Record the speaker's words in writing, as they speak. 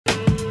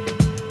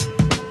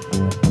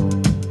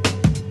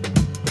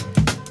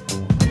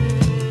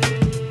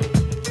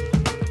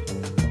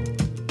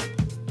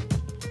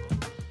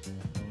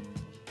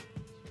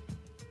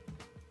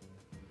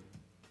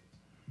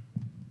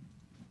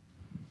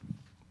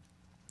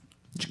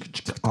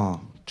Are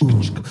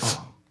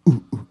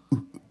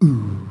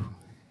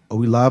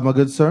we live, my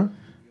good sir?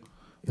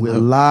 We're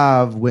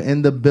live. We're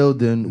in the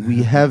building.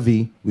 We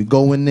heavy. We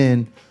going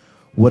in.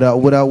 What up,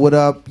 what up, what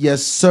up?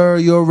 Yes, sir.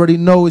 You already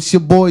know it's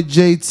your boy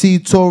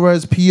JT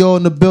Torres, PO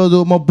in the building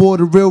with my boy,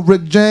 the real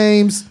Rick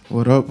James.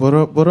 What up, what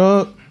up, what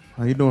up?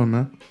 How you doing,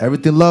 man?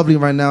 Everything lovely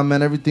right now,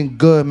 man. Everything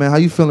good, man. How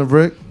you feeling,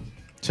 Rick?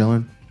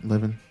 Chilling,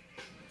 living.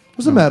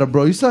 What's the matter,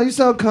 bro? You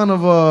sound kind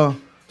of,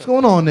 what's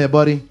going on there,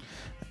 buddy?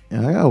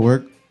 Yeah, I got to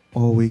work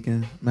all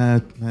weekend.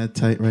 Mad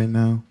tight right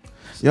now.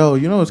 Yo,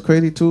 you know what's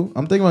crazy, too?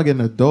 I'm thinking about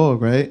getting a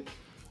dog, right?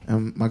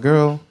 And my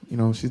girl, you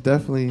know, she's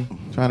definitely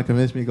trying to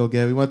convince me to go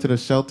get it. We went to the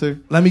shelter.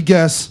 Let me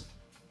guess.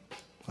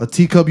 A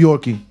teacup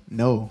Yorkie.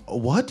 No. A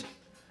what?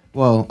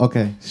 Well,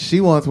 okay.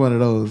 She wants one of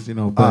those, you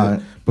know.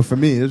 But for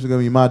me, this is going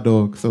to be my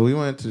dog. So we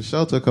went to the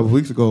shelter a couple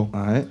weeks ago.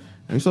 All right.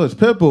 And we saw this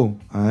pit bull.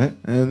 All right.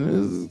 And it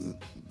was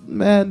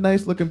mad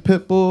nice looking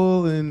pit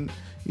bull. And,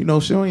 you know,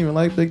 she don't even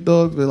like big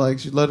dogs. But, like,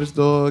 she loved this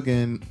dog.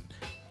 And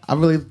I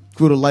really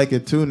grew to like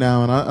it, too,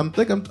 now. And I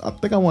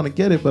think I want to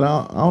get it. But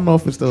I don't know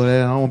if it's still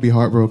there. I don't want to be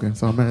heartbroken.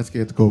 So I'm mad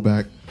scared to go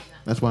back.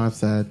 That's why I'm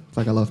sad. It's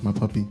like I lost my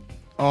puppy.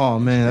 Oh,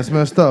 man, that's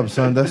messed up,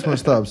 son. That's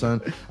messed up,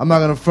 son. I'm not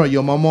going to front.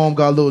 Yo, my mom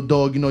got a little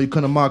dog. You know, you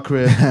come to my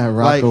crib.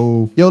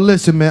 Rocco. Like, yo,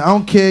 listen, man. I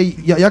don't care.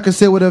 Y'all can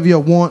say whatever you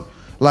want.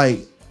 Like,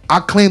 I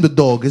claim the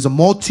dog. It's a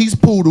Maltese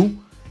poodle.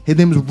 His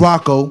name is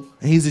Rocco,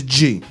 and he's a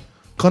G.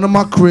 Come to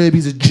my crib.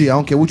 He's a G. I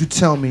don't care what you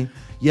tell me.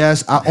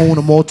 Yes, I own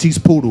a Maltese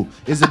poodle.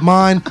 Is it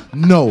mine?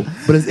 No.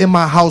 But it's in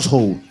my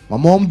household. My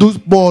mom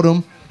bought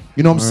him.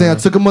 You know what I'm saying? I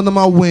took him under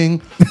my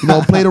wing. You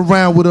know, played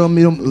around with him.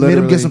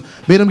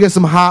 Made him get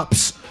some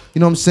hops. You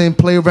know what I'm saying?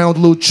 Play around with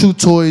little chew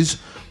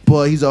toys.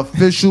 But he's an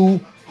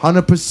official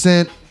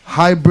 100%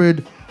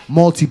 hybrid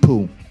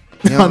multi-poo.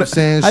 You know what I'm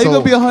saying? How you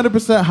going to be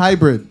 100%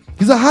 hybrid?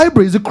 He's a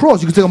hybrid. He's a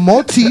cross. You can take a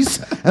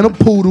Maltese and a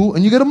poodle,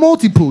 and you get a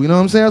multi-poo. You know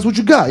what I'm saying? That's what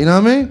you got. You know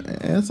what I mean?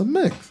 Yeah, it's a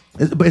mix.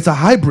 But it's a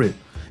hybrid.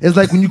 It's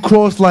like when you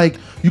cross like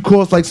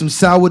some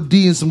Sour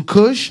D and some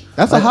Kush.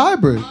 That's like, a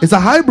hybrid. It's a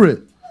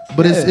hybrid.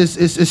 But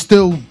it's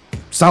still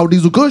Sour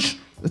Diesel Kush.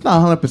 It's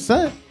not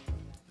 100%.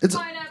 It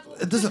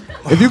doesn't.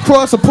 If you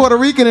cross a Puerto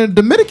Rican and a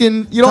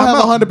Dominican, you don't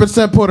have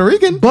 100% Puerto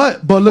Rican.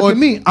 But look at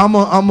me. I'm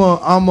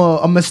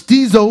a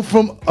mestizo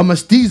from a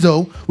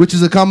mestizo, which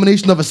is a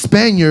combination of a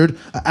Spaniard,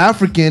 an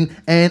African,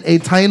 and a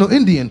Taino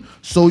Indian.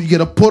 So you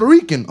get a Puerto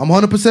Rican. I'm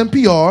 100%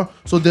 PR.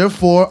 So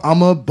therefore,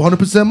 I'm a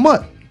 100%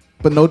 mutt.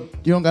 But no,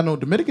 you don't got no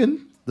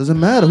Dominican. Doesn't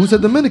matter. Who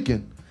said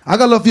Dominican? I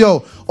got love,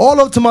 yo. All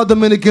up to my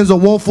Dominicans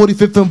on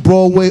 145th and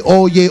Broadway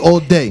all year,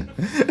 all day.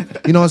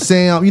 You know what I'm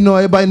saying? You know,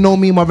 everybody know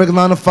me, my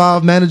regular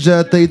 9-to-5 manager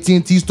at the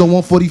AT&T store,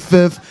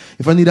 145th.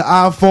 If I need an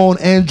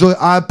iPhone, Android,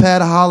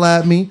 iPad, holla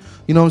at me.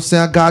 You know what I'm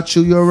saying? I got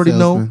you. You already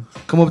know.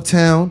 Come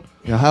uptown.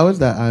 Yeah, how is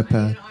that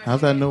iPad?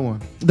 How's that new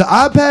one? The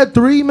iPad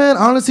 3, man,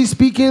 honestly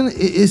speaking,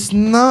 it's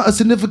not a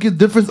significant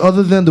difference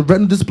other than the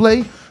Retina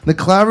display, the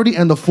clarity,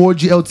 and the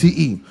 4G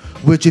LTE,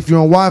 which if you're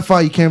on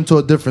Wi-Fi, you can't tell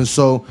a difference.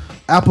 So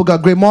Apple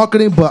got great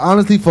marketing, but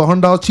honestly, for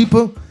 $100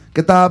 cheaper,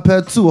 get the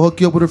iPad 2. I'll hook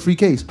you up with a free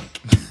case.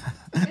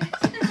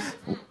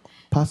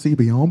 Posse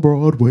be on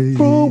Broadway.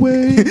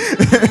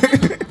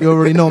 You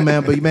already know,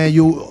 man. But, man,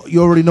 you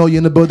already know you're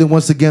in the building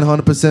once again.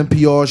 100%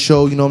 PR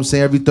show. You know what I'm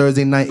saying? Every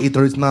Thursday night,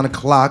 8:30 to 9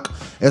 o'clock.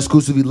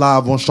 Exclusively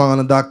live on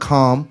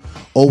StrongIsland.com.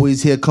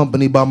 Always here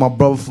accompanied by my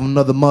brother from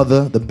another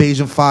mother, the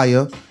Bayesian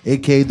Fire,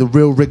 a.k.a. the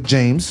real Rick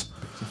James.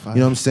 You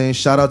know what I'm saying?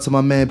 Shout out to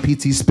my man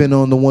PT Spinner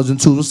on the ones and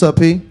twos. What's up,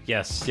 P?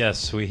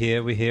 Yes. We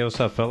here. What's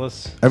up,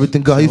 fellas?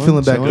 Everything good. How you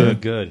feeling back there?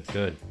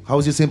 Good. How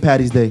was your St.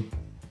 Patty's Day?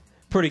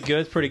 Pretty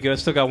good.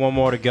 Still got one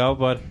more to go,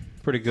 but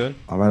pretty good.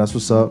 All right, that's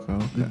what's up.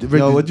 Okay.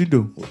 Yo, what'd you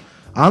do?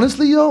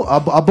 Honestly, yo,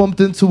 I bumped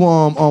into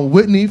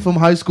Whitney from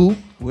high school.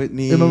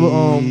 Whitney,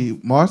 remember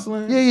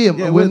Marceline?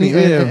 Yeah, Whitney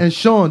and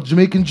Sean,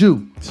 Jamaican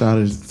Jew.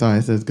 Sorry, it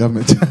says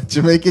government.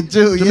 Jamaican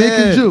Jew.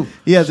 Jamaican Jew.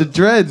 He has the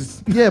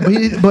dreads. Yeah,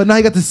 but now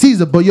he got the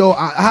Caesar. But yo,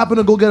 I happened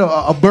to go get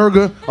a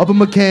burger up in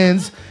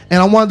McCann's,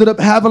 and I wound up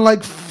having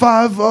like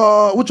 5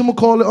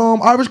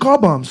 Irish car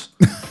bombs.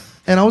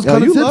 And I was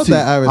kind of tipsy. Love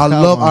that Irish I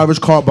car love bomb. Irish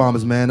car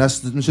bombs, man. Them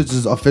shits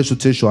is official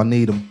tissue. I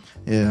need them.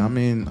 Yeah, I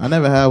mean, I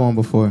never had one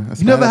before.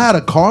 You never had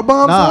a car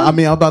bomb? Nah, son? I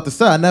mean, I'm about to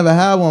say, I never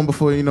had one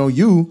before. You know,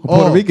 a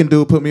Puerto Rican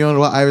dude, put me on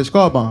an Irish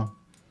car bomb.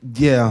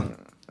 Yeah.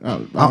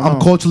 I'm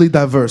culturally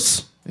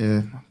diverse.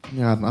 Yeah,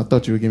 I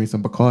thought you would give me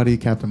some Bacardi,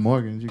 Captain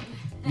Morgan.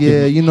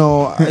 Yeah, you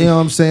know what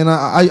I'm saying.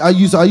 I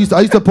used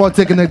to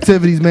partake in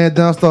activities, man.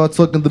 Then I started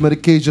taking the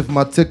medication for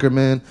my ticker,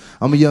 man.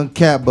 I'm a young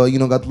cat, but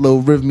got the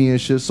little arrhythmia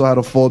and shit, so I had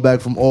to fall back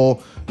from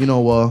all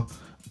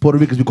Puerto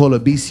Ricans. We call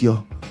it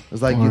vicio.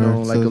 It's like a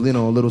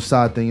little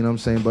side thing, you know what I'm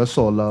saying. But it's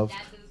all love.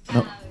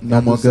 No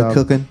more good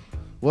cooking.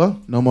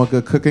 What? No more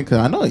good cooking, because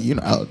I know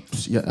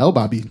your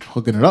Elba be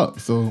hooking it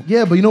up. So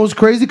yeah, but you know what's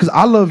crazy? Because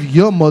I love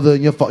your mother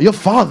and your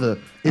father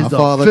is the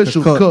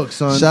official cook,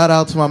 son. Shout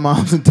out to my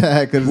moms and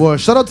dad. Well,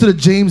 shout out to the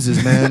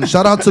Jameses, man.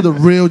 Shout out to the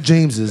real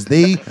Jameses.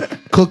 They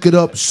cook it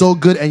up so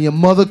good, and your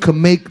mother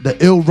can make the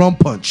ill rum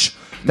punch.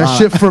 That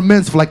shit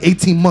ferments for like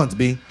 18 months,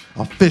 B.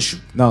 Official.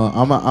 No,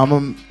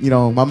 you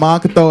know, my mom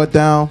could throw it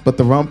down, but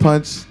the rum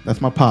punch, that's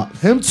my pop.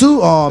 Him too?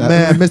 Oh,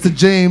 man, Mr.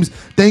 James,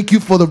 thank you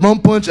for the rum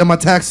punch and my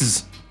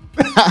taxes.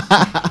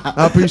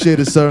 I appreciate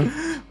it, sir.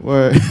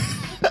 Word.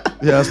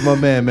 Yeah, that's my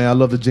man. I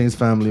love the James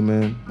family,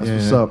 man. That's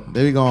what's up.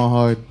 They be going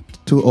hard.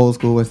 2 old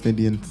school West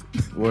Indians.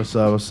 What's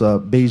up?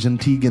 Bajan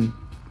Tegan.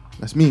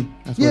 That's me.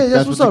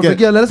 That's what's up.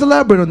 Yeah, let's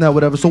elaborate on that,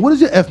 whatever. So what is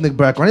your ethnic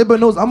background?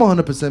 Everybody knows I'm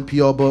 100%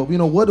 PR, but, you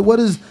know, what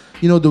is,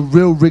 you know, the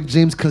real Rick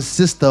James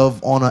consist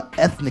of on an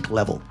ethnic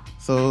level?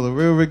 So the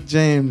real Rick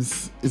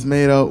James is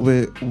made out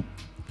with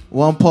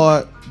 1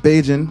 part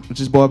Bajan, which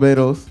is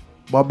Barbados.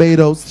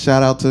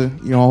 Shout out to,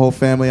 you know, our whole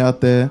family out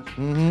there.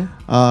 Mm-hmm.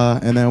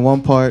 And then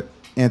 1 part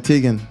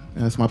Antiguan.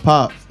 That's my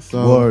pops.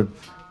 So Word.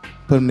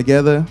 Put them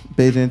together,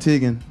 Bajan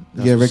Antiguan.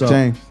 You get Rick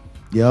James.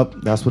 Yep,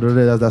 that's what it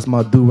is. That's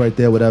my dude right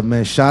there with that,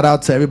 man. Shout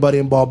out to everybody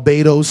in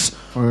Barbados.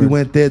 We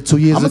went there 2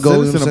 years ago.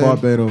 I'm a citizen of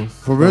Barbados.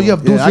 For real? You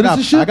have dual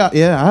citizenship? I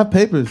have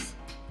papers.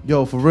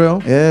 Yo, for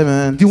real? Yeah,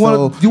 man. Do you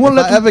want to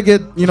let I ever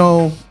get, you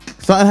know,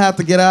 something have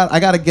to get out, I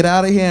got to get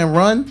out of here and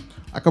run,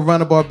 I could run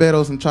to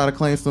Barbados and try to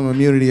claim some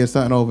immunity or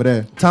something over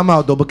there. Time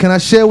out, though. But can I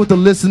share with the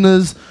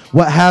listeners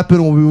what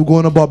happened when we were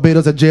going to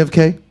Barbados at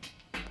JFK?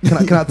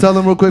 Can I tell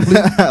them real quick, please?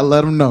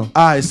 Let them know.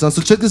 All right, son.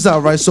 So check this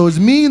out, right? So it's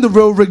me and the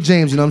real Rick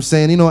James, you know what I'm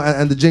saying? You know,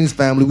 and the James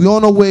family. We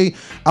on our way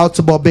out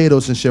to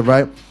Barbados and shit,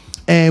 right?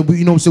 And we,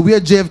 you know, so we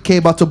at JFK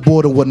about to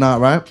board and whatnot,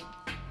 right?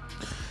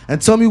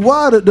 And tell me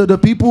why the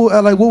people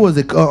at, like, what was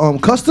it?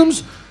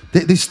 Customs?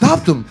 They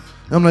stopped them.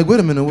 And I'm like, wait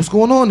a minute, what's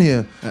going on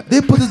here?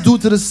 They put this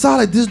dude to the side.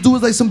 Like, this dude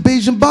is like some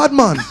Bajan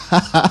badman.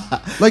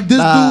 Like,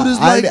 this dude is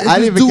like... I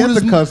didn't even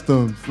get the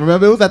customs.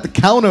 Remember, it was at the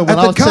counter when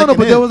I was checking in.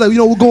 But they was like, you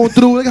know, we're going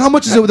through. Like, how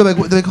much is it? They're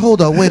like,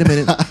 hold on, wait a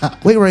minute.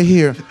 Wait right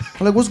here.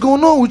 I'm like, what's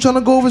going on? We're trying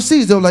to go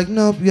overseas. They were like,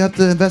 no, you have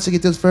to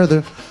investigate this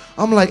further.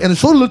 I'm like, and the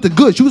shoulder looked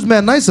good. She was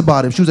mad nice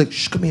about it. She was like,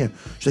 shh, come here.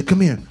 She's like,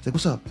 come here. She's like,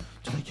 what's up?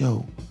 She's like,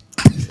 yo,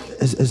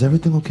 is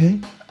everything okay?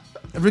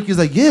 And Ricky's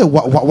like, yeah,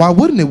 why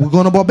wouldn't it? We're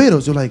going to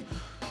Barbados. They're like,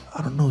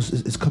 I don't know,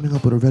 it's coming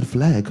up with a red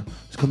flag.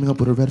 It's coming up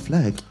with a red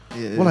flag.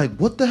 Yeah. We're like,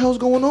 what the hell's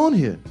going on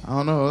here? I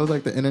don't know. It was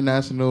like the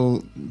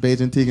international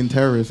Bajan Tegan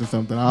terrorists or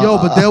something.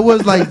 But there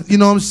was like, you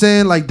know what I'm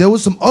saying? Like, there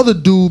was some other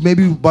dude,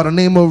 maybe by the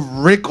name of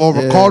Rick or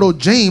Ricardo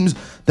James,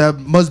 that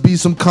must be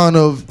some kind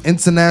of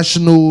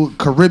international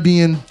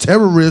Caribbean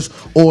terrorist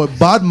or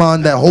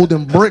badman that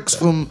holding bricks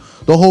from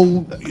the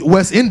whole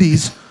West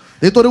Indies.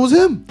 They thought it was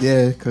him.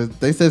 Yeah, because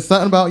they said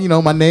something about, you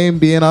know, my name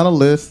being on a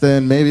list,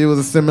 and maybe it was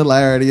a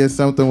similarity or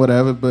something,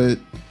 whatever. But,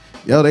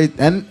 yo,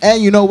 and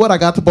you know what? I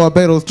got to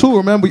Barbados, too.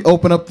 Remember, we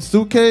opened up the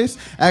suitcase?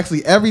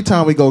 Actually, every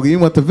time we go, you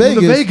went to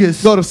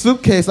Vegas. Go to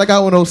suitcase. I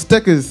got one of those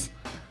stickers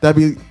that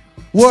be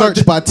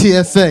searched by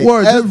TSA.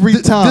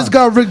 Every time. This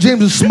guy, Rick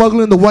James, is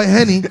smuggling the white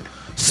Henny.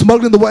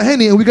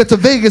 And we got to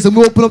Vegas, and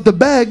we open up the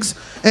bags,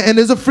 and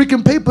there's a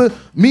freaking paper.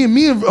 Me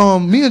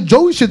and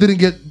Joey shit didn't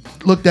get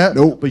looked at.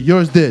 Nope. But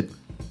yours did.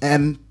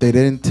 And they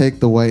didn't take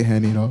the white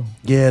Henny, though.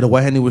 Yeah, the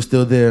white Henny was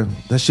still there.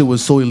 That shit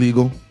was so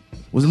illegal.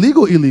 Was it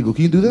legal or illegal?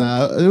 Can you do that?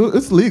 Nah,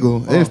 it's legal.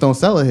 They just don't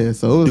sell it here,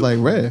 so it was like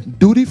rare.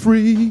 Duty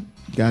free.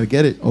 Gotta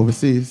get it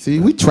overseas. See,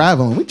 we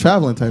traveling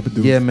type of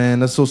dudes. Yeah,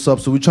 man, that's so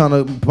sup. So we trying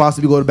to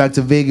possibly go back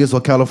to Vegas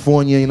or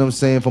California, you know what I'm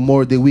saying, for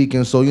Memorial Day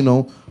weekend. So, you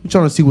know, we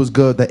trying to see what's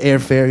good. The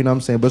airfare, you know what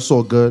I'm saying, but it's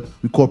all good.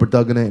 We corporate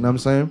thugging it, you know what I'm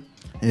saying?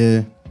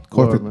 Yeah,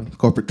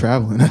 corporate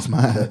traveling. That's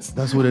my ass.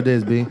 That's what it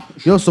is, B.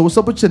 Yo, so what's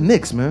up with your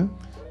Knicks, man?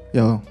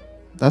 Yo,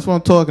 that's what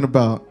I'm talking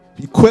about.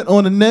 You quit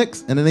on the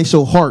Knicks, and then they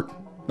show heart.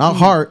 Not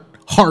heart.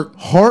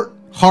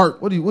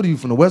 What are you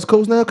from the West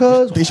Coast now,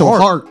 cuz? They show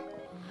heart.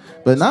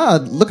 But nah,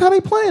 look how they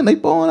playing. They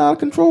blowing out of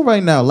control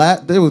right now.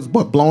 They was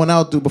blowing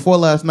out before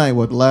last night.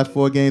 The last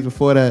 4 games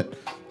before that,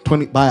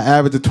 by an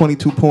average of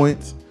 22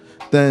 points.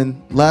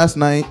 Then last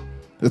night,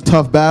 a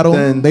tough battle.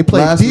 Then they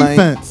played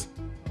defense.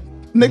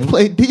 Knicks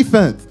played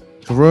defense.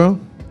 For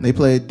real? They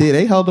played D.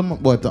 They held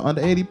them, to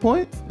under 80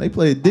 points? They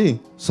played D.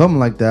 Something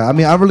like that. I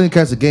mean, I really didn't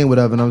catch the game,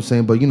 whatever, you know what I'm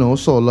saying? But, you know,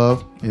 it's all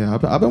love. Yeah,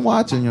 I've been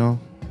watching, yo.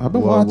 I've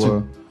been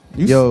watching.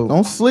 Yo,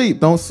 don't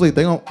sleep. They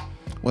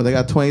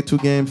got 22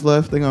 games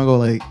left. They're going to go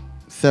like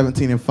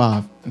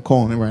 17-5. I'm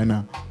calling it right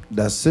now.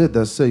 That's it.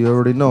 You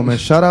already know, man.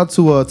 Shout out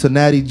to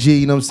Natty G,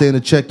 you know what I'm saying, to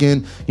check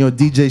in. You know,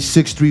 DJ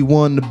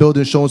 631 in the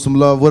building showing some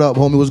love. What up,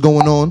 homie? What's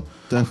going on?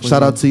 Definitely.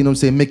 Shout out to, you know what I'm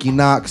saying, Mickey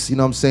Knox, you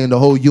know what I'm saying, the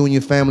whole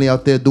Union family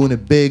out there doing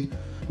it big,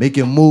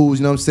 making moves,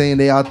 you know what I'm saying.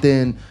 They out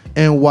there in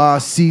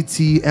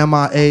NYCT,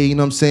 MIA, you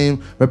know what I'm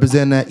saying,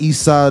 representing that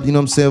east side, you know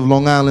what I'm saying, of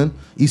Long Island,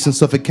 Eastern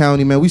Suffolk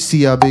County, man. We see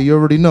y'all, baby. You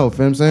already know, feel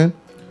what I'm saying?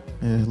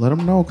 Yeah, let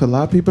them know, because a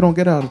lot of people don't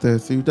get out there,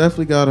 so you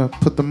definitely got to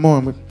put them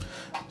on.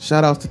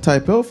 Shout outs to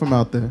Type Ill from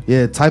out there.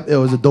 Yeah, Type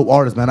Ill is a dope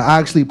artist, man. I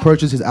actually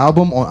purchased his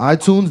album on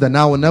iTunes, That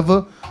Now or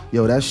Never.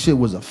 Yo, that shit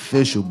was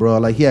official, bro.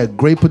 Like, he had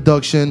great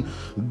production,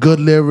 good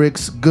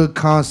lyrics, good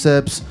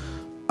concepts.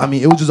 I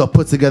mean, it was just a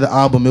put together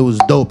album. It was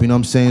dope, you know what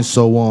I'm saying?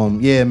 So,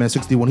 yeah, man,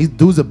 61.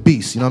 Dude's a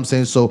beast, you know what I'm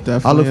saying? So,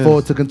 I look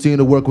forward to continue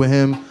to work with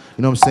him.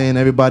 You know what I'm saying?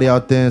 Everybody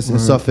out there in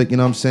Suffolk, you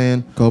know what I'm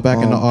saying? Go back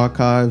in the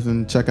archives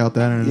and check out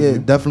that interview. Yeah,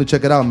 definitely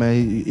check it out,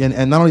 man.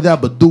 And not only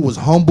that, but dude was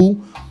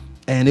humble.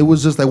 And it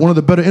was just like one of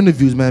the better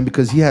interviews, man,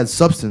 because he had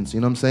substance, you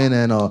know what I'm saying?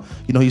 And,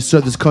 you know, he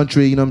served his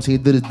country, you know what I'm saying?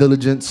 He did his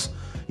diligence.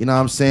 You know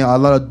what I'm saying? A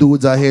lot of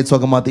dudes out here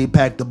talking about they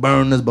packed the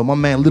burners, but my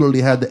man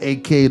literally had the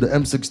AK, the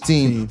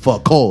M16 for a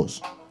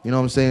cause. You know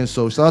what I'm saying?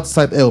 So shout out to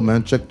Type L,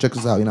 man. Check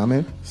us out, you know what I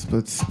mean?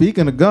 But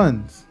speaking of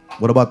guns.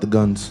 What about the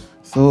guns?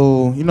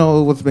 So, you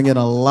know, what's been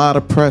getting a lot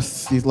of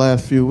press these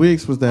last few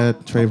weeks was that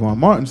Trayvon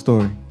Martin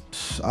story.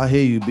 I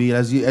hear you, B.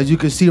 As you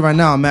can see right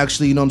now, I'm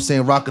actually, you know what I'm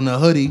saying, rocking a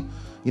hoodie.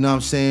 You know what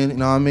I'm saying? You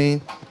know what I mean?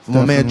 From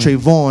my man Trayvon,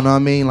 you know what I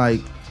mean? Like,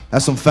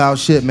 that's some foul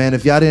shit, man.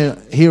 If y'all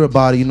didn't hear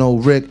about it, you know,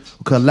 Rick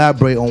could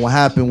elaborate on what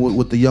happened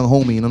with the young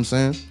homie, you know what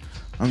I'm saying?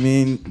 I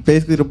mean,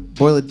 basically to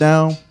boil it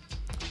down,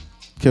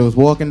 kid was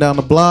walking down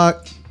the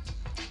block.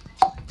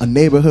 A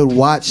neighborhood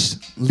watch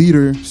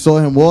leader saw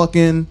him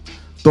walking,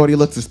 thought he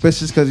looked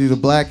suspicious because he was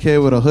a black kid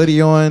with a hoodie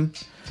on.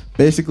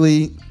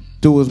 Basically,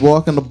 dude was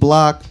walking the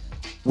block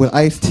with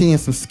iced tea and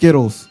some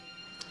Skittles.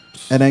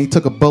 And then he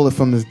took a bullet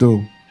from this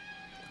dude.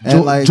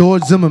 And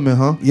George Zimmerman,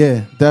 huh?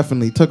 Yeah,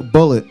 definitely. Took a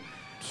bullet.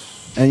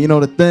 And, you know,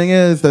 the thing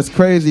is, that's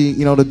crazy.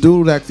 You know, the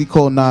dude actually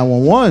called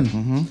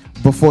 911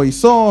 before he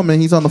saw him,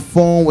 and he's on the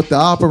phone with the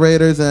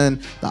operators,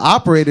 and the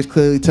operators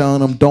clearly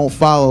telling him, don't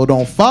follow,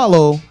 don't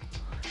follow.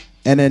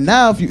 And then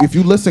now, if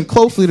you listen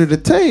closely to the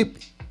tape,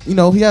 you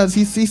know,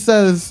 he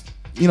says,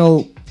 you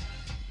know,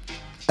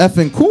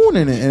 effing coon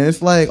in it. And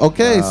it's like,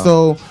 okay,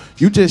 so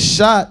you just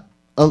shot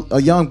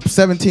a young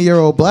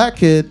 17-year-old black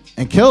kid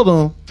and killed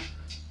him,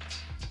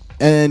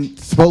 and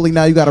supposedly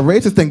now you got a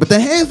racist thing. But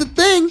then here's the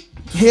thing.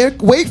 Here,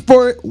 wait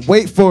for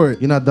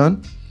it. You're not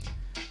done?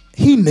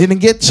 He didn't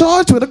get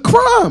charged with a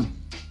crime.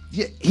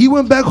 Yeah, he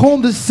went back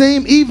home the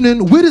same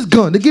evening with his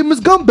gun. They gave him his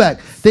gun back.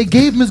 They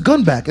gave him his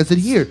gun back. I said,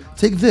 here,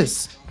 take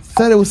this.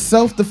 Said it was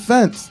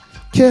self-defense.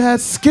 Kid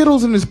had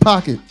Skittles in his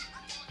pocket.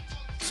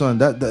 Son,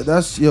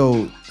 that's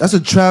a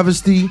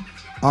travesty.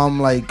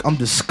 I'm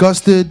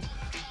disgusted.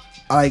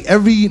 Like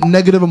every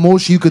negative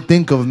emotion you could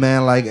think of,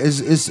 man. Like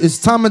it's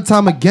time and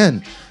time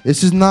again. It's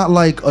just not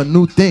like a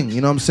new thing.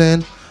 You know what I'm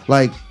saying?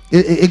 Like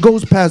it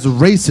goes past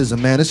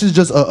racism, man. This is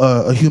just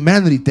a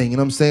humanity thing. You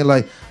know what I'm saying?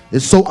 Like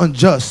it's so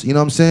unjust. You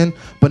know what I'm saying?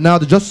 But now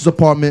the Justice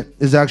Department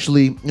is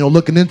actually, you know,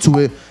 looking into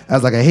it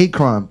as like a hate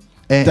crime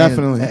and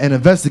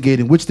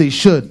investigating, which they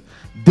should.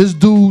 This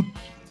dude,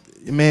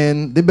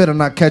 man, they better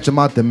not catch him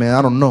out there, man.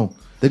 I don't know.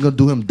 They're gonna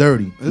do him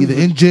dirty. Either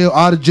in jail,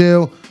 out of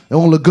jail. It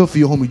won't look good for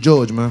your homie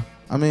George, man.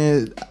 I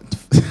mean,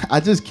 I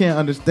just can't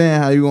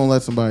understand how you gonna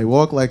let somebody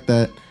walk like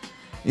that.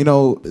 You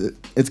know,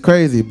 it's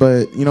crazy.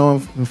 But, you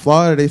know, in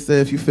Florida, they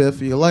say if you fear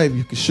for your life,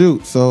 you can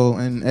shoot. So,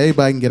 and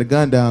everybody can get a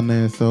gun down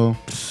there. So,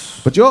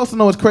 but you also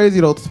know what's crazy,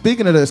 though.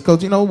 Speaking of this,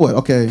 Coach, you know what?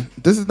 Okay,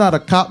 this is not a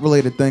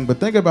cop-related thing, but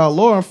think about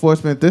law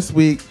enforcement. This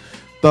week,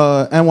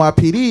 the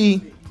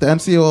NYPD, the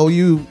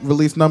NCOU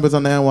released numbers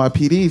on the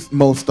NYPD's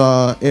most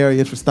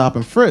areas for stop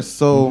and frisk.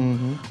 So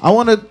I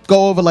want to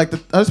go over I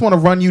just want to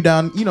run you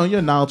down. You know, you're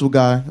a knowledgeable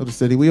guy of the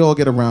city. We all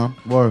get around.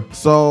 Word.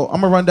 So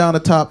I'm gonna run down the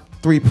top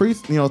 3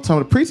 precincts. You know, some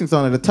of the precincts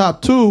on it. The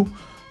top 2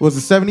 was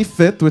the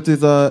 75th, which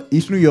is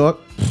East New York.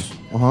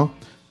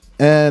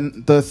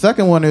 And the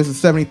second one is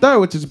the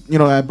 73rd, which is, you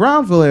know, that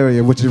Brownsville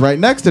area, which is right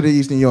next to the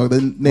East New York, the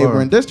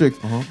neighboring districts.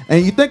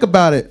 And you think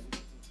about it,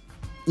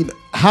 you know,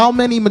 how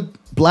many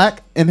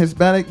black and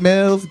Hispanic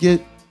males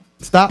get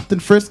stopped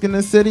and frisked in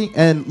this city?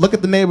 And look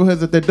at the neighborhoods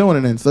that they're doing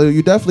it in. So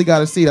you definitely got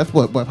to see that's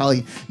what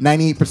probably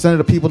 98% of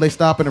the people they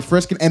stopping and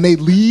frisking, and they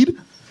lead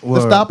the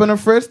stopping and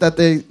frisk that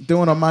they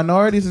doing on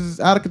minorities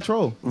is out of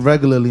control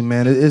regularly,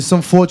 man. It's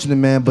unfortunate,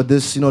 man, but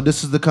this, you know,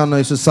 this is the kind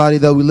of society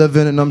that we live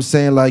in, and I'm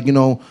saying, like, you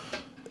know,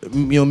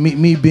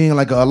 me being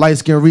like a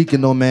light-skinned Rican,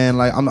 though, man,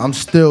 like I'm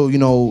still, you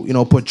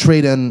know,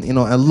 portrayed and, you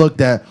know, and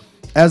looked at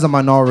as a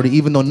minority,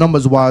 even though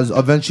numbers-wise,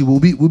 eventually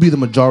we'll be the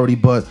majority.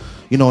 But,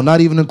 you know,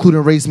 not even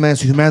including race, man,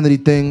 it's a humanity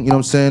thing. You know what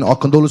I'm saying? Our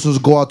condolences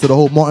go out to the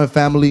whole Martin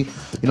family. You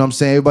know what I'm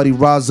saying? Everybody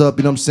rise up.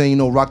 You know what I'm saying? You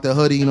know, rock that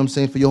hoodie. You know what I'm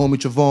saying? For your homie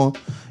Trayvon.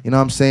 You know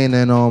what I'm saying?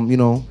 And you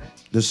know,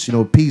 just, you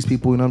know, peace,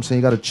 people. You know what I'm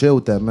saying? You gotta chill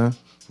with that, man.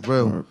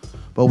 For real.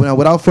 But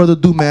without further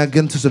ado, man, get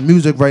into some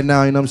music right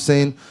now. You know what I'm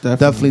saying?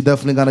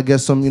 Definitely gotta get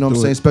some. You know what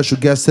I'm saying? Special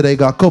guests today.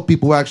 Got a couple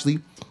people actually. You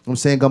know what I'm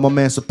saying? Got my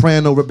man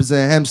Soprano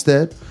representing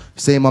Hempstead.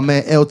 Saying my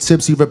man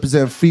L-Tipsy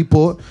representing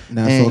Freeport.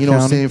 And you know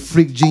what I'm saying?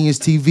 Freak Genius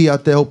TV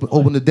out there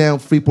holding it down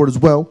Freeport as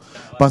well.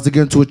 About to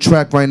get into a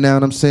track right now.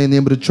 And I'm saying the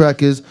name of the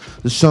track is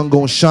The Sun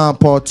Gon' Shine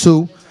Part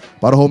 2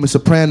 by the homie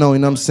Soprano. You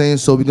know what I'm saying?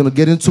 So we're going to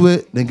get into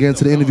it, then get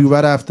into the interview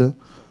right after.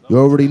 You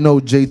already know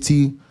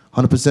JT,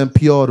 100%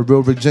 PR, the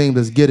real Rick James.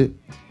 Let's get it.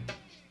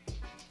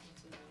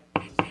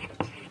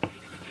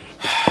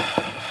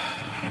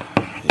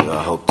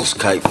 I hope this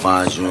kite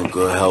finds you in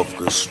good health,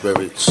 good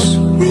spirits.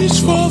 Reach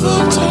for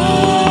the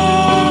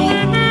top,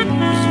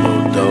 It's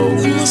no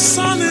dough. and the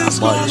sun is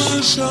gonna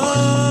shine.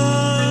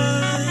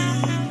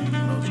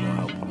 It's gonna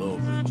help a little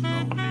bit,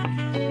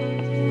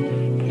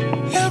 you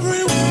know.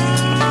 Everyone,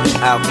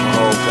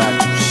 Alcohol got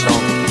you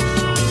stoned.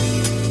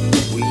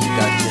 Weed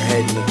got your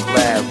head in the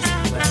clouds.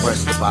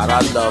 Pressed about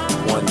our loved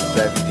ones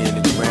buried in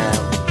the ground.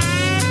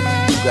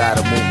 You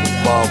gotta move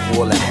above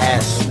all the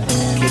hassle.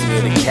 King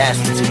of the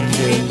castle, take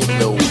care of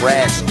your little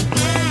rascal.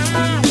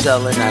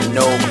 Telling I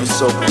know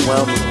it's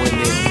overwhelming when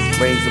it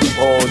rains and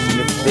pours and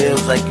it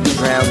feels like you're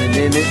drowning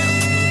in it.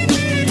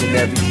 And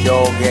every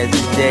dog has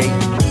a day.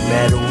 No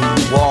matter who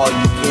you are,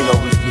 you can't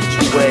always get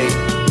your way.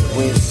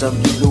 Win some,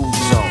 you lose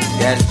some.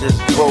 That's just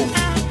growth.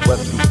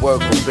 Whether you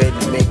work or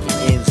better make your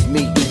ends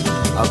meet.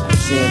 Uncle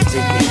Sam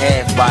take your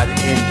half by the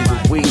end of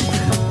the week.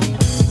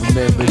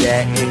 Remember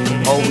that it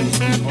can always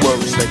be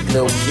worse. Like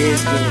little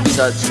kids getting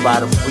touched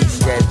by the freaks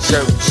at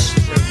church.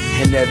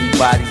 And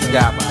everybody's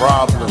got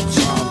problems,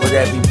 but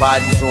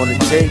everybody's on the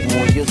table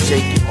and you'll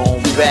take it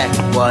home back.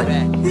 But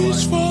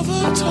reach for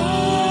the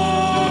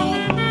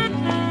top,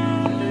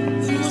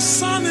 and the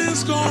sun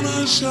is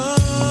gonna shine.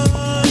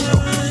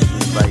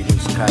 Like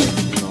this kite,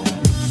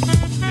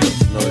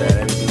 know that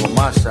everything on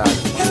my side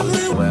is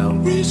good. Well,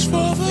 reach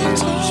for the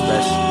top,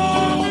 special.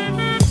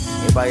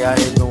 Everybody out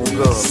here doing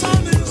good.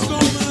 sun is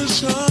gonna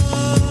shine.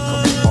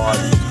 Couple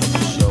parties,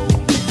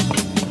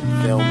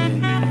 shows,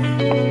 filming.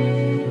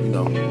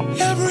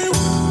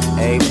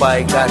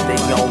 Everybody got their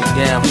own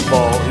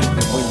downfall.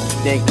 Even when you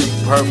think you're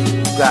perfect,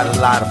 you got a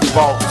lot of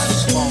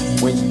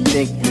faults. When you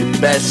think you're the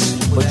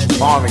best, but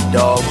you aren't,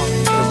 dog.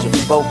 Cause your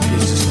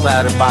focus is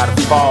clouded by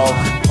the fog.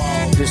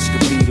 This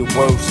could be the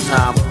worst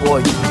time for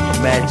you.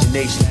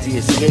 Imagination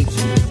de-escapes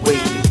you. Wait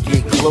to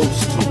get close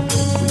to.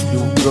 We do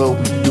good,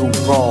 we do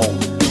wrong.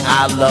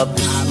 I love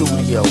the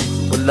studio,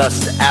 but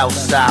lust the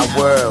outside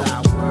world.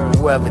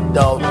 Whoever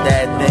thought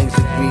that things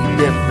would be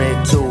different,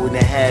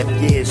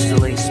 2.5 years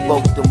still ain't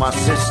spoke to my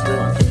sister.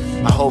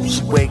 I hope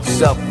she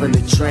wakes up in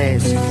the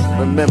trance.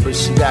 Remember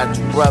she got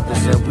 2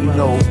 brothers and we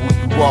know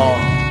who you are.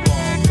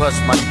 Plus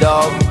my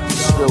dog,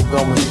 still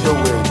going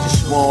through it.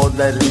 Just wanna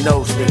let her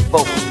know, stay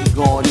focused, we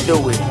gon'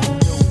 do it.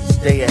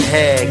 Stay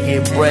ahead,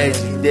 get bread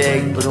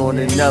today. But on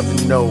another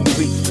note,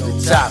 reach for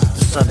the top,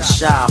 the sun to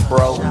shine,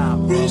 bro.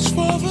 Reach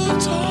for the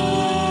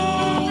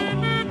top,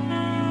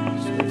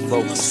 Stay the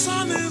focused.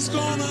 sun is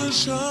gonna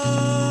shine.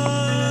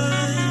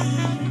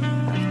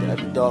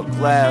 That dark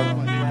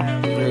cloud,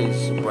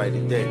 raise a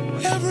brighter day.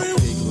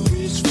 Everyone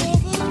reach for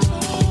the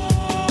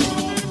top,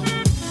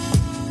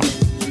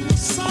 the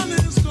sun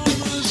is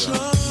gonna shine.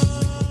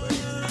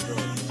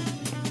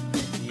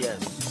 Yes.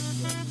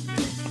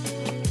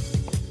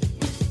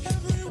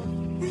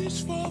 Everyone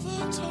reach for the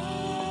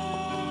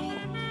top,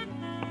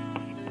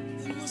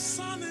 and the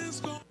sun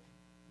is gonna.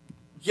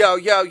 Yo,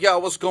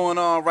 what's going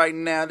on right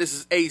now? This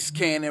is Ace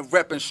Cannon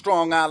repping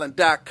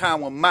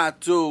StrongIsland.com with my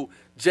dude,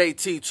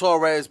 JT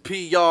Torres,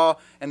 PR,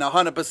 and the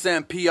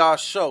 100% PR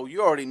show.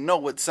 You already know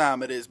what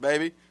time it is,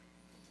 baby.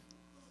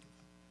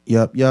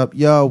 Yup.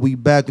 We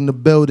back in the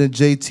building.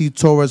 JT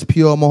Torres,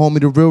 PR, my homie,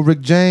 the real Rick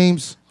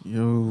James.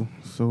 Yo,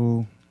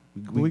 so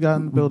who we got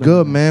in the building?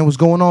 Good, man. What's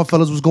going on,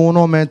 fellas? What's going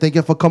on, man? Thank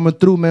you for coming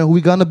through, man. Who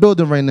we got in the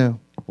building right now?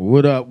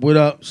 What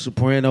up?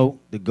 Soprano,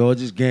 the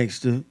gorgeous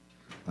gangster.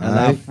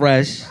 Alright.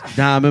 Fresh,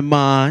 Diamond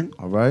Mine,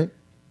 All right.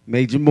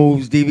 Major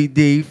Moves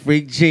DVD,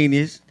 Freak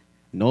Genius,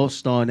 North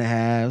Star in the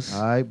house.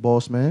 All right,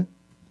 boss, man.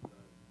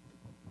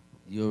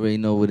 You already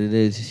know what it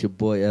is. It's your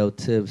boy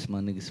L-Tipsy. My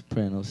nigga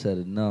Soprano said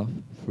enough.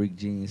 Freak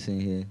Genius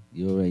in here.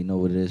 You already know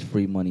what it is.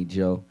 Free Money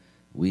Joe.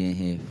 We in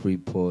here.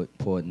 Freeport,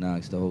 Port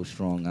Knox, the whole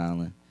Strong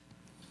Island.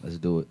 Let's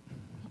do it.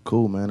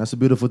 Cool, man. That's a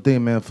beautiful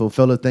thing, man. For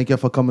fella, thank you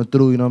for coming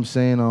through. You know what I'm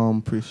saying?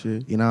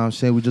 Appreciate it. You know what I'm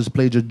saying? We just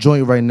played your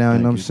joint right now. You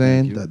know what I'm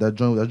saying? Thank you. That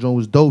joint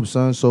was dope,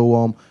 son.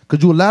 So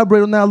could you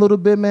elaborate on that a little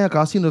bit, man?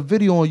 Cause I seen a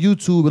video on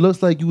YouTube. It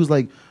looks like you was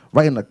like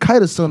writing a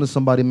kite or something to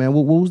somebody, man.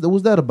 What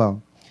was that about?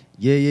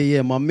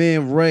 Yeah. My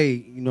man Ray,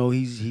 you know,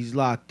 he's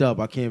locked up.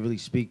 I can't really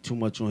speak too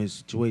much on his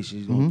situation.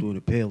 He's going through an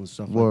appeal and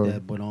stuff Word. like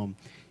that. But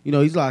you know,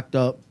 he's locked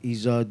up.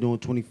 He's doing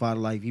 25 to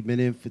life. He's been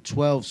in for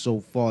 12 so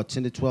far,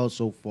 10 to 12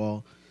 so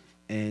far,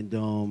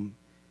 and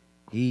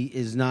he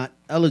is not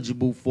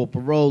eligible for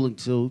parole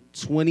until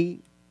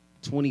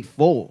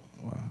 2024.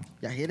 Wow.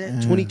 Y'all hear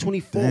that?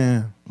 2024.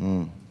 Damn.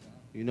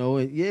 You know,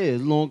 it's a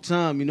long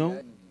time, you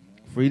know.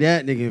 Free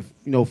that nigga,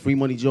 you know, Free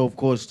Money Joe, of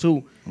course,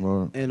 too.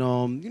 Word.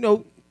 And, you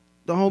know,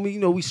 the homie, you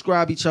know, we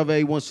scribe each other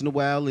every once in a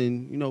while,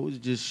 and, you know, it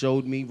just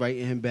showed me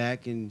writing him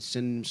back and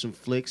sending him some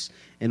flicks.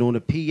 And on the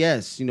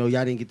PS, you know,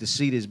 y'all didn't get to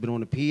see this, but on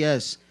the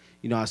PS,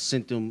 you know, I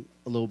sent him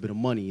a little bit of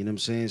money, you know what I'm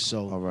saying?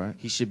 So All right.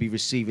 he should be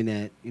receiving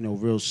that, you know,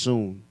 real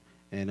soon.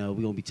 And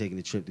we're going to be taking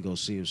a trip to go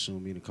see him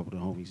soon, me and a couple of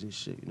the homies and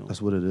shit, you know.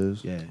 That's what it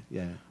is.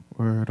 Yeah.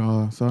 Word.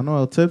 So I know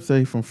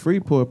L-Tipsy from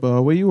Freeport,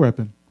 but where you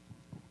repping?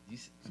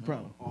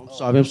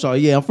 I'm sorry.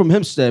 Yeah, I'm from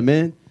Hempstead,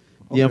 man.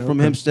 Yeah, I'm from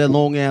Okay. Hempstead,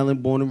 Long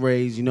Island, born and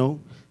raised, you know.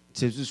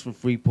 Tips is from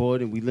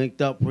Freeport, and we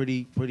linked up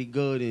pretty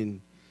good,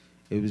 and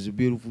it was a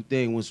beautiful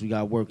thing once we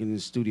got working in the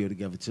studio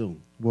together, too.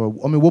 Well,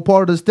 I mean, what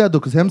part of the state, though?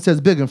 Because Hempstead's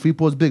big and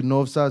Freeport's big.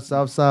 North side,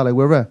 south side, like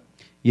where at?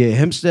 Yeah,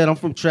 Hempstead, I'm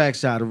from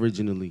Trackside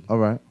originally. All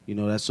right. You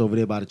know, that's over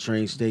there by the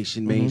train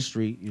station, Main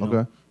Street, you know.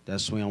 Okay.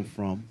 That's where I'm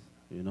from,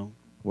 you know.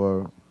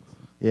 Word.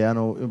 Yeah, I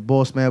know.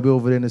 Boss, man, we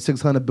over there in the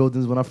 600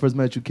 buildings when I first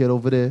met you, kid,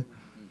 over there.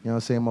 know what I'm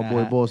saying? My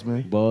boy Boss,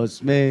 man.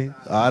 Boss, man.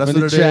 That's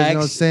From what the it is. You know tracks.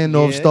 what I'm saying?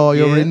 North Yeah, Star,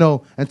 you yeah. already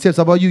know. And Tips,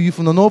 how about you? You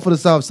from the north or the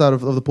south side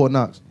of the Port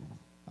Knox?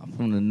 I'm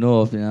from the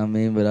north, you know what I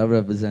mean? But I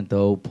represent the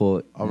whole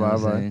port. All you know right, what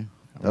I'm right. saying?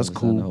 I That's represent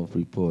cool. The whole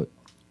Freeport.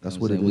 That's You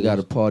know what I'm it saying? We is. got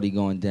a party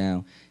going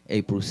down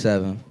April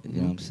 7th. You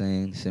know what I'm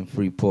saying? It's in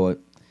Freeport.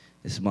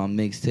 It's my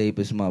mixtape.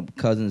 It's my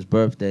cousin's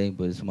birthday,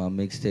 but it's my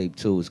mixtape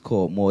too. It's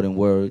called More Than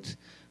Words,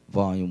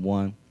 Volume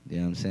 1. You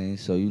know what I'm saying?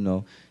 So, you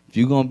know, if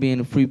you're going to be in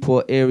the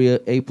Freeport area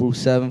April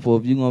 7th, or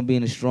if you're going to be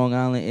in the Strong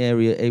Island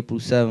area April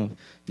 7th,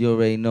 you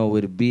already know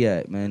where to be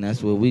at, man.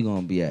 That's where we're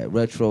going to be at.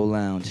 Retro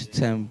Lounge,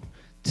 10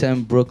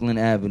 Brooklyn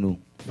Avenue,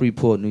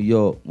 Freeport, New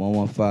York,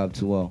 11520.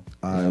 You know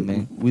what I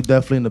mean? We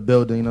definitely in the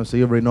building, you know what I'm saying?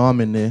 You already know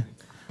I'm in there.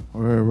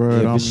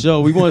 Word. Yeah, for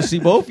sure. We want to see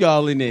both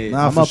y'all in there.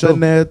 Nah, I'm for up sure.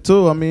 in there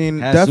too. I mean,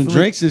 Have definitely. some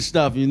drinks and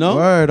stuff, you know?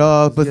 Word.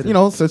 But you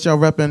know, since y'all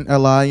repping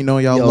LI, you know,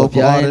 y'all Yo, if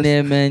local y'all artists. in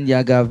there, man,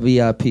 y'all got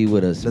VIP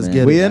with us, Let's man.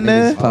 get it. We in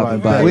there? Niggas popping All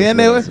right, bottles we in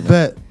there with us, with-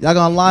 man. Bet. Y'all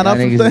gonna line Y'all up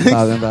some niggas is things?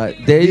 popping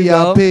bottles. There you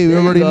go. VIP, we There you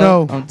already go.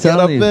 know. I'm Get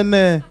telling up you. in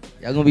there.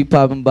 Y'all gonna be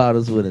popping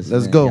bottles with us.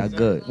 Let's man. go. Y'all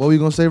good. What were you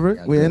going to say, Rick?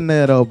 Y'all We're good. in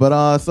there though.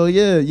 But so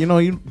yeah, you know,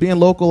 you being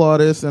local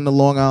artists in the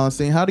Long Island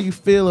scene, how do you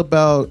feel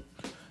about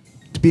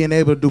being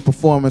able to do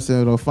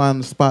performances or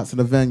find the spots and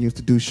the venues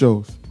to do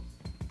shows?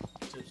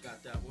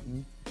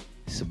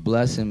 It's a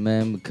blessing,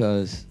 man,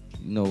 because,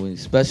 you know,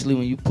 especially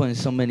when you putting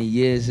so many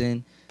years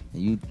in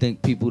and you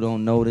think people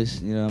don't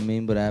notice, you know what I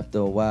mean? But after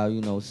a while,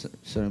 you know,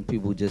 certain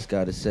people just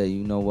got to say,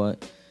 you know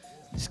what?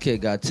 This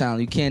kid got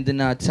talent. You can't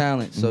deny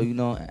talent. So, you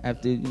know,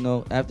 after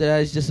that,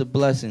 it's just a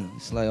blessing.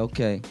 It's like,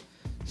 okay,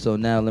 so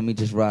now let me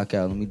just rock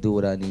out. Let me do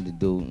what I need to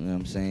do. You know what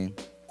I'm saying?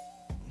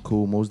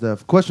 Cool, most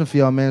definitely. Question for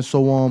y'all, man.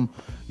 So,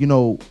 you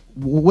know,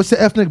 what's your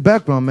ethnic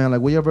background, man?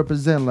 Like, what y'all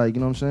represent? Like, you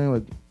know what I'm saying?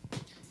 Like,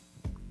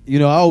 You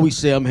know, I always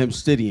say I'm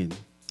Hempsteadian.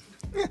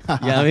 You know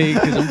what I mean?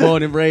 Because I'm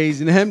born and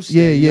raised in Hempstead.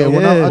 Yeah, you yeah. know?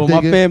 Well, I But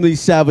dig my it.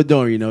 family's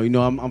Salvadorian, you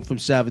know. I'm from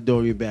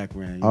Salvadorian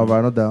background. You All know?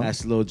 right, no doubt.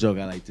 That's a little joke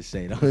I like to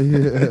say, though.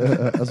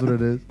 Yeah, that's what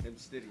it is.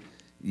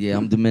 Yeah,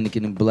 I'm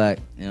Dominican and black,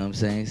 you know what I'm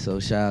saying? So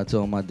shout out to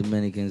all my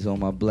Dominicans, all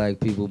my black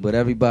people, but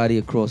everybody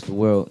across the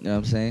world, you know what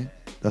I'm saying?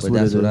 That's but what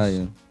that's it what I is.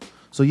 am.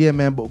 So yeah,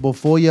 man. But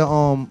before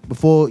y'all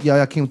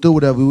came through,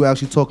 whatever, we were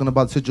actually talking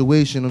about the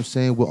situation. You know what I'm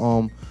saying, with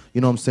you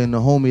know what I'm saying, the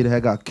homie that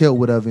had got killed,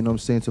 whatever. You know what I'm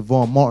saying, to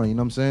Vaughn Martin. You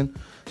know what I'm saying,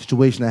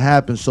 situation that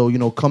happened. So you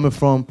know, coming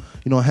from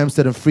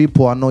Hempstead and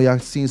Freeport, I know y'all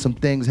seen some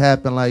things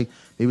happen, like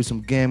maybe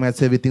some gang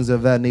activity, things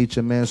of that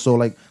nature, man. So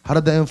like, how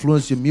did that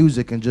influence your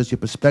music and just your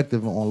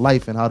perspective on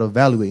life and how to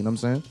evaluate? You know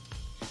what I'm saying?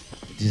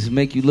 Just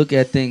make you look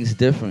at things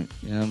different,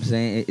 you know what I'm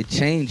saying? It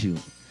change you.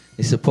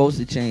 It's supposed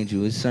to change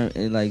you. It's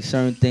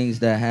certain things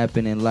that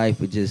happen in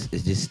life, it just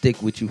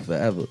stick with you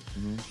forever.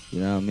 You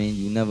know what I mean?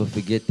 You never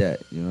forget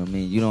that. You know what I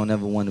mean? You don't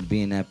ever want to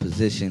be in that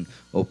position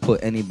or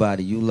put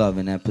anybody you love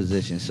in that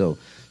position. So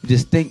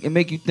just think, it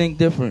make you think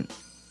different.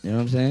 You know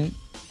what I'm saying?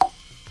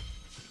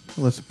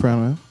 Let's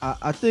Soprano.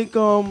 I think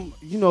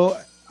you know,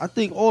 I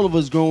think all of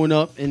us growing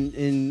up and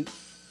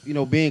you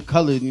know, being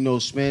colored, you know,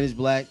 Spanish,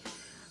 black,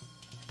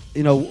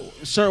 you know,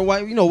 certain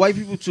white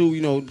people too,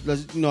 you know,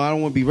 I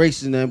don't want to be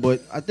racist in them,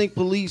 but I think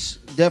police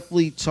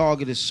definitely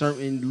target a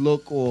certain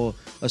look or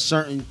a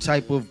certain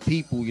type of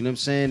people, you know what I'm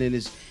saying? And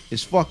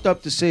it's fucked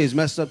up to say, it's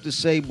messed up to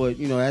say, but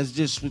you know, that's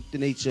just what the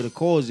nature of the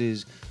cause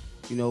is.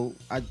 You know,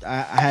 I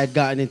had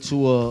gotten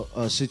into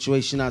a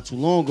situation not too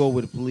long ago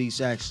where the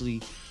police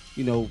actually,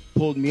 you know,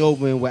 pulled me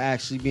over and were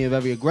actually being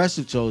very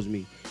aggressive towards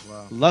me.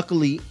 Wow.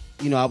 Luckily,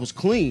 you know, I was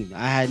clean.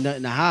 I had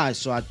nothing to hide,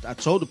 so I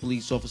told the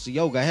police officer,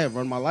 yo, go ahead,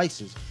 run my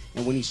license.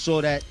 And when he saw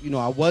that, you know,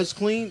 I was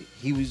clean,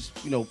 he was,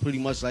 you know, pretty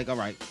much like, all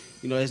right,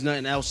 you know, there's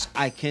nothing else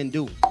I can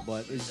do.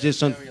 But it's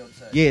just,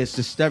 yeah, it's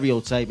the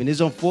stereotype. And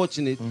it's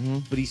unfortunate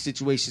for these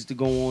situations to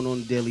go on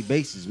a daily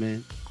basis,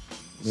 man.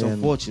 It's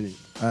unfortunate.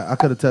 I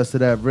could attest to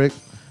that, Rick.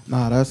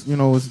 Nah, that's, you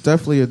know, it's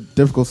definitely a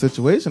difficult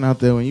situation out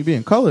there when you're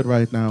being colored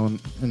right now, and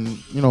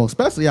you know,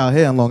 especially out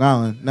here in Long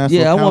Island, Nassau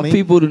Yeah, I County. want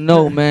people to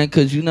know, man,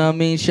 because you know what I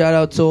mean? Shout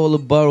out to all the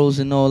boroughs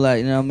and all that,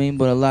 you know what I mean?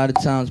 But a lot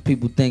of times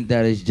people think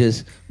that it's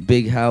just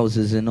big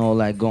houses and all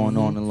that going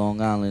on in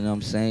Long Island, you know what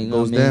I'm saying? You know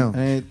Goes what I mean? down.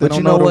 They But don't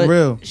you know the what?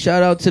 real.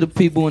 Shout out to the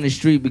people in the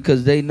street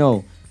because they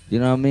know, you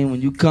know what I mean?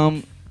 When you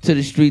come to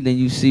the street, then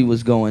you see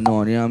what's going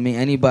on, you know what I mean?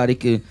 Anybody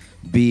could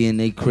be in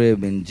their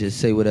crib and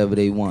just say whatever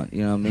they want,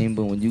 you know what I mean?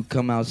 But when you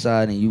come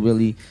outside and you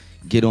really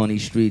get on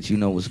these streets, you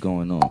know what's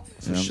going on. You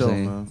For know what sure, I'm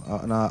saying?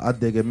 man. Nah, I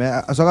dig it,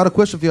 man. So I got a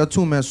question for y'all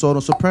too, man. So the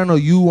Soprano,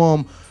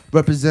 you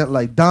represent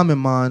like Diamond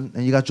Mine,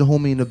 and you got your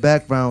homie in the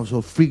background,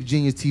 so Freak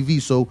Genius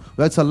TV. So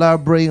let's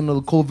elaborate on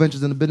the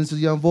co-ventures and the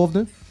businesses you're involved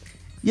in.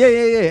 Yeah.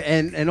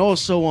 And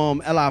also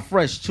Li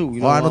Fresh too. You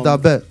know, I know that, I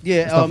bet. Let's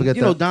Yeah, not forget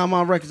you know, that.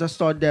 Diamond Records. I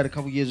started that a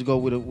couple years ago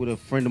with a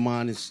friend of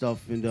mine and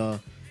stuff, and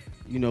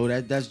you know,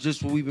 that's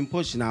just what we've been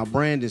pushing, our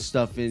brand and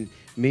stuff. And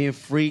me and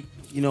Freak,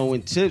 you know,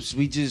 and Tips,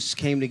 we just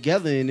came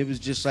together, and it was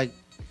just like,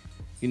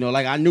 you know,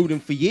 like I knew them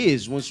for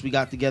years. Once we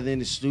got together in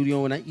the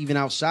studio and even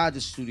outside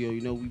the studio,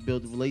 you know, we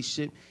built a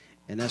relationship,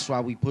 And that's why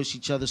we push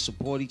each other,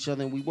 support each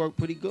other, and we work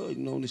pretty good,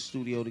 you know, in the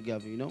studio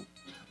together, you know?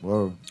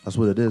 Word. That's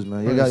what it is,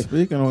 man. You Hey, got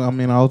speaking of, I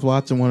mean, I was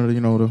watching one of the,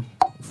 the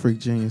Freak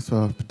Genius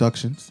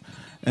productions.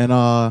 And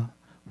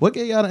what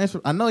gave y'all the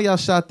inspiration? I know y'all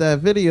shot that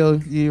video,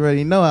 you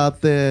already know, out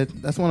there.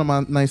 That's one of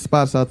my nice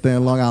spots out there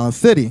in Long Island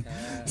City.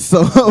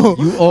 So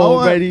You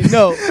already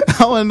know.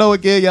 I want to know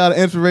what gave y'all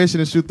the inspiration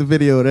to shoot the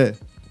video there.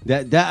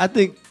 That I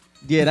think,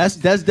 yeah, that's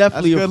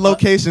definitely That's good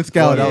location Oh,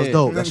 scout. that was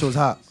dope. That shit was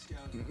hot.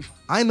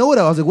 I didn't know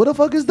that. I was like, what the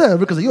fuck is that?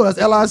 Because yo,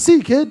 that's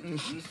LIC, kid.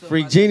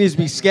 Freak Genius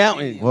be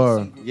scouting.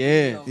 Word.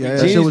 Yeah, Freak that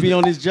shit Genius was- be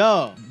on his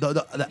job.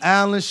 The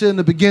island shit in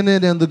the beginning,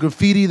 then the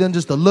graffiti, then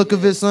just the look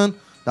of it, son.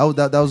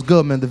 That was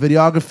good, man. The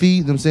videography,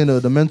 you know what I'm saying,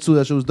 the mental,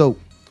 that shit was dope.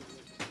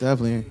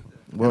 Definitely.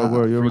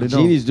 Word, you already Freak know.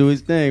 Genius do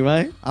his thing,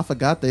 right? I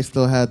forgot they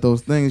still had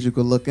those things you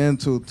could look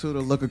into, too, to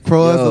look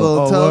across Yo, the little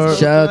oh, telescope. word.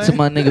 Shout out to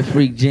my nigga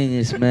Freak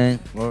Genius, man.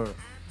 Word.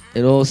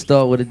 It all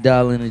start with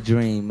 $1 and a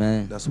dream,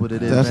 man. That's what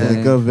it is, Definitely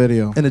man. good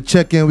video. In the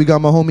check-in, we got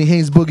my homie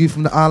Haynes Boogie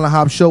from the Island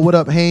Hop Show. What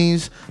up,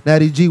 Haynes?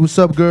 Natty G, what's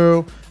up,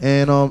 girl?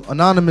 And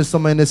Anonymous,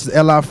 somebody this is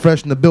L.I.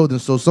 Fresh in the building.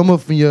 So some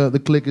of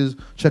the click is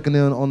checking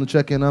in on the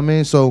check-in, I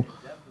mean. So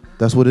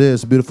that's what it is.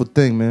 It's a beautiful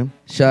thing, man.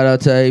 Shout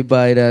out to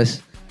everybody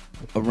that's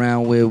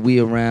around where we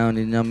around,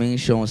 and you know what I mean,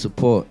 showing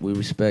support. We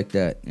respect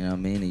that, you know what I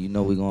mean? And you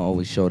know we're going to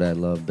always show that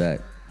love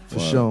back. For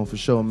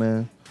sure,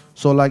 man.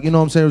 So, like, you know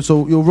what I'm saying?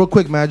 So, real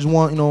quick, man, I just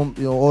want,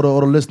 all the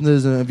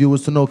listeners and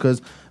viewers to know,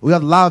 because we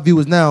have live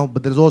viewers now,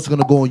 but there's also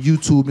going to go on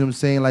YouTube, you know what I'm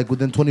saying, like,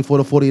 within 24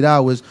 to 48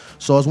 hours.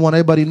 So, I just want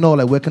everybody to know,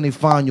 like, where can they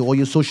find you, all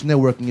your social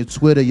networking, your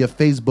Twitter, your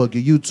Facebook,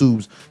 your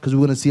YouTubes, because we're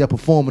going to see you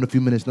perform in a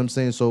few minutes, you know what I'm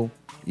saying? So,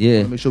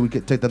 Yeah. make sure we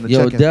take that in the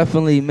Yo, check-in.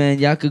 definitely, man.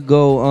 Y'all could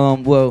go,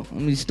 well,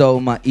 let me start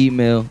with my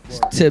email. It's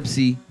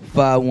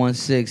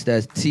tipsy516.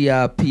 That's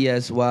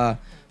TIPSY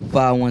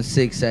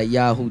 516 at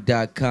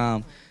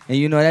yahoo.com. And,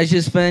 you know, that's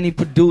just for any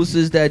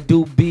producers that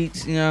do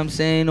beats, you know what I'm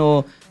saying,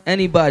 or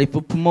anybody for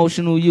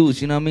promotional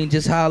use, you know what I mean?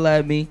 Just holler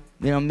at me,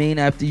 you know what I mean?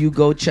 After you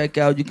go check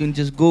out, you can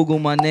just Google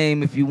my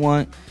name if you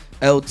want,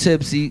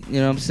 L-Tipsy, you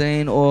know what I'm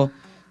saying? Or,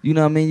 you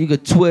know what I mean? You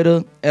could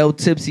Twitter,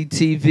 L-Tipsy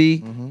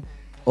TV,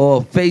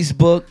 or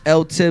Facebook,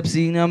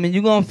 L-Tipsy, you know what I mean?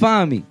 You're going to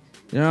find me,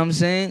 you know what I'm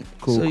saying?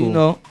 Cool, so, cool. you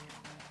know.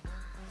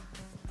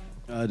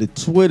 The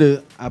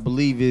Twitter, I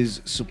believe,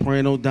 is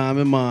Soprano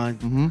Diamond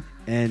Mine.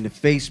 And the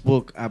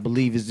Facebook, I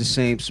believe, is the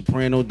same,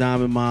 Soprano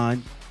Diamond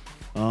Mine.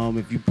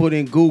 If you put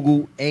in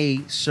Google A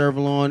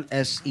Servelon,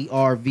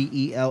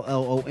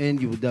 SERVELLON,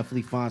 you will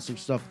definitely find some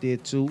stuff there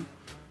too.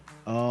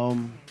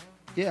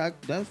 That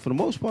for the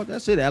most part,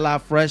 that's it. L.I.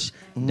 Fresh,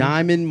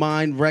 Diamond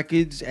Mine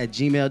Records at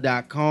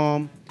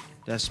gmail.com.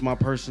 That's my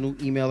personal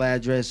email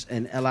address.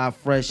 And L.I.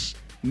 Fresh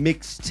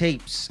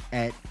Mixtapes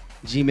at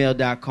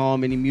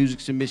gmail.com. Any music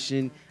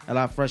submission,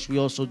 L.I. Fresh. We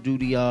also do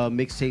the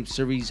mixtape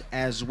series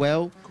as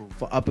well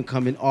for up and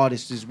coming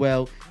artists as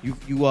well. You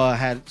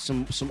had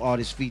some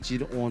artists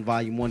featured on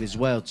Volume 1 as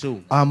well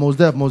too. Most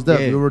def. Yeah.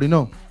 You already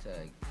know.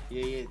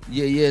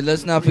 Yeah.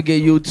 Let's not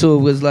forget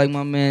YouTube. It's like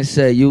my man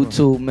said,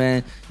 YouTube,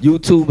 man.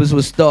 YouTube is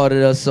what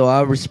started us, so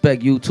I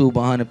respect YouTube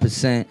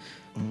 100%.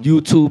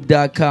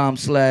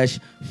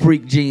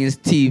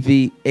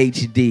 YouTube.com/FreakGeniusTV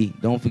HD.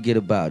 Don't forget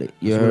about it.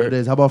 You That's what it heard?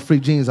 is. How about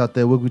Freak Genius out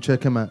there? Where can we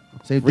check him out?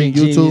 Same thing, Freak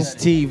YouTube. Genius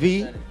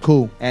TV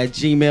Cool. at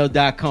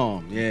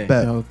gmail.com. Yeah.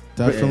 Bet. Yo,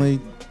 definitely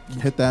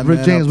hit that Rick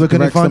man James, up where to can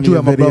they direct some find of you your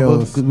at, my brother? videos.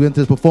 Because we into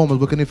this performance.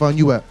 Where can they find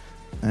you at?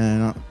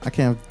 And I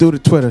can't do the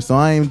Twitter, so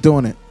I ain't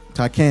doing it.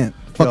 I can't.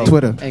 Fuck Yo.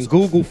 Twitter. And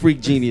Google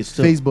Freak Genius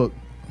too. Facebook.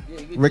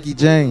 Ricky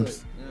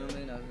James.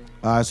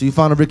 All right, so you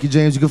found Ricky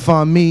James. You can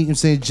find me. You know what I'm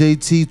saying,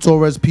 JT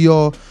Torres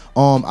PR.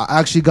 I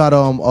actually got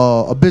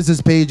a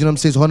business page. You know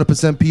what I'm saying, it's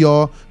 100%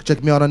 PR.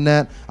 Check me out on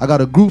that. I got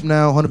a group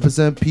now,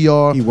 100%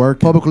 PR. He working.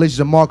 Public relations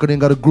and marketing.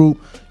 Got a group.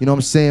 You know what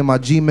I'm saying. My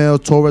Gmail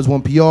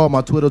Torres1PR.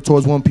 My Twitter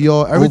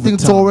Torres1PR. Everything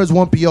Overtime.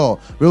 Torres1PR.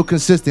 Real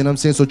consistent. You know what I'm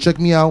saying. So check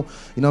me out.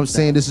 You know what I'm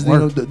saying. This is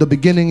the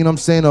beginning. You know what I'm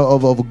saying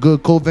of a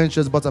good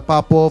co-venture that's about to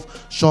pop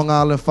off. Strong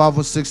Island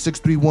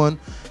 516-631.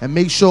 And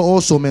make sure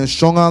also, man,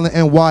 Strong Island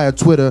NY at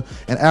Twitter.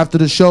 And after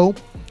the show,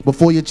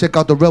 before you check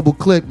out the Rebel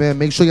Click, man,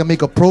 make sure you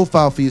make a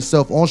profile for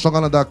yourself on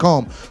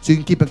StrongIsland.com so you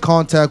can keep in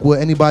contact with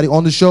anybody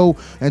on the show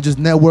and just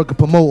network and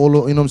promote all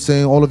of, you know what I'm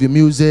saying, all of your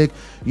music,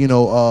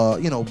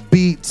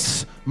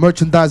 beats,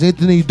 merchandise,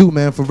 anything that you do,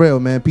 man, for real,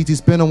 man. PT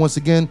Spinner, once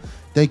again,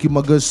 thank you,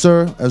 my good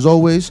sir, as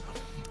always.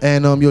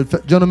 And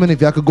gentlemen,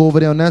 if y'all could go over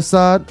there on that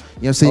side, you know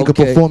what I'm saying, you could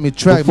perform your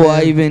track, Before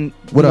man. I even,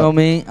 What you know up? what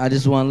I mean? I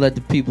just want to let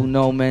the people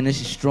know, man,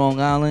 this is Strong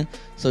Island.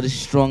 So this is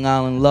Strong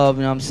Island love,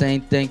 you know what I'm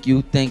saying? Thank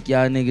you. Thank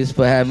y'all niggas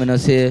for having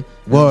us here. You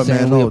know what I'm Word,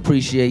 saying? man. We No,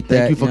 appreciate that.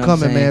 Thank you for know what I'm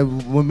coming, saying?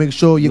 man. We'll make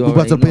sure we about to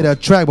already play know.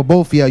 that track, but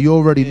both of y'all, you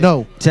already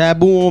know.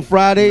 Taboo on You know what I'm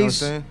Fridays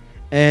saying?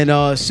 and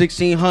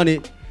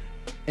 1600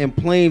 in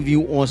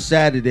Plainview on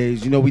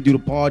Saturdays. You know we do the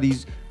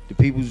parties. The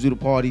people do the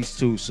parties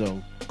too.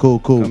 So Cool.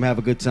 come have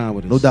a good time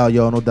with us. No doubt,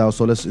 y'all, no doubt.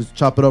 So let's just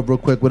chop it up real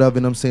quick, whatever,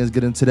 you know what I'm saying, let's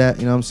get into that,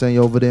 you know what I'm saying,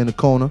 you're over there in the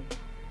corner.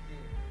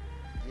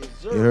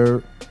 You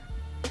heard?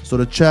 So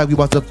the track we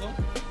about to,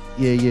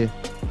 yeah.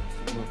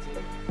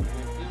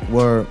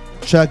 Word.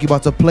 track you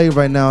about to play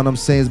right now, you know what I'm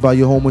saying, is by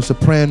your homie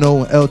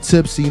Soprano and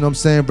L-Tipsy, you know what I'm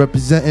saying,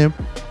 representing,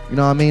 you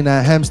know what I mean,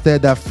 that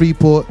Hempstead, that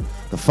Freeport,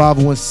 the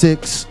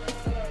 516,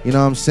 you know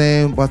what I'm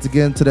saying, about to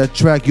get into that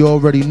track, you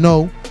already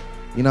know,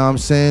 you know what I'm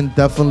saying,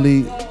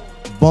 definitely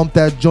bump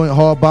that joint,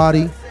 hard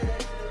body,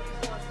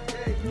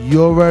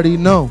 you already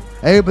know.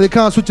 Everybody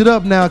kind of switch it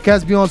up now.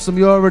 Cats be on some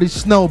you already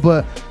snow,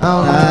 but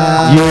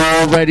I don't know. You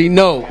already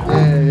know.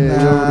 Yeah,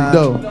 you already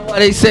know. Why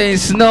they saying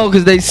snow?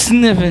 Because they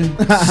sniffing.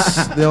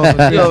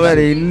 You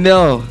already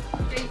know.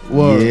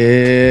 Word.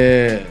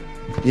 Yeah.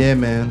 Yeah,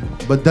 man.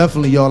 But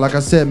definitely, y'all, like I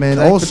said, man.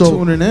 Thanks Also,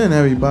 for tuning in,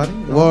 everybody.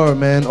 word,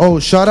 man. Oh,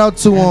 shout out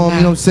to you know what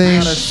I'm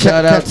saying.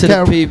 Shout out to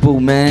the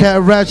people, man.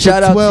 Cat Ratchet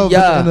Shout out 12 to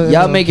y'all. in the-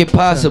 Y'all make it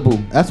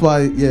possible. That's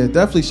why, yeah,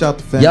 definitely shout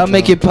the fans. Y'all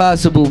make it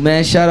possible,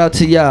 man. Shout out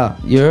to y'all.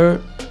 You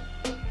heard?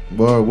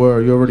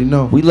 Word. You already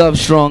know. We love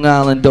Strong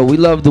Island, though. We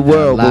love the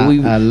world, but we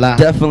a lot.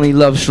 definitely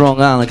love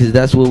Strong Island because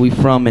that's where we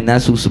from and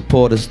that's who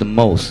support us the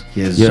most.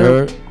 Yes, You sir.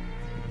 heard?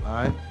 All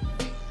right.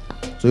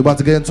 So we're about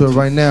to get into it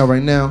right now.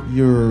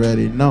 You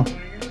already know.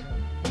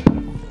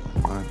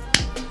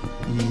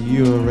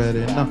 You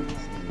already know.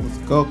 Let's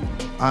go.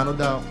 I no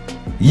doubt.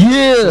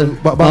 Yeah.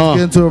 About to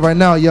get into it right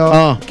now,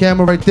 y'all.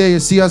 Camera right there. You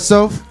see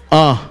yourself?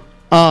 Y'all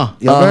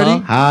ready?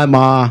 Hi,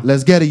 ma.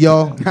 Let's get it,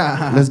 y'all.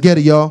 Let's get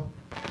it, y'all.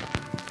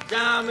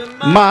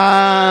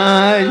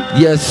 Mine.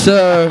 Yes,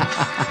 sir.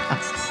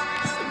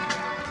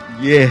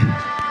 Yeah.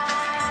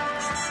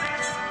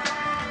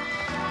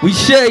 We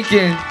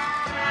shaking.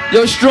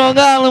 Yo, Strong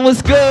Island,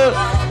 what's good?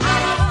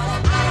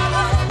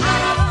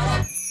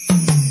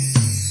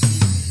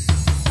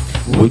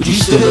 Would you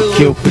still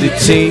kill for the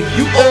team?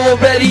 You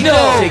already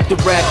know. Take the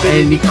rap at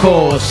any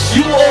cost.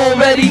 You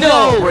already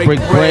know. Break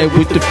bread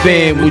with the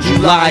fam. Would you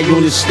lie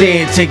on the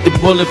stand? Take the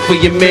bullet for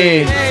your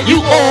man.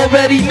 You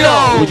already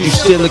know. Would you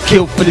still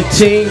kill for the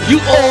team? You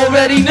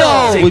already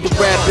know. Take the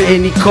rap at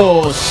any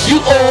cost. You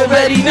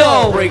already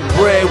know. Break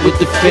bread with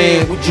the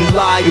fam. Would you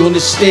lie on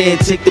the stand?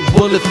 Take the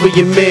bullet for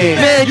your man.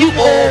 Man, you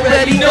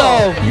already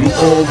know. You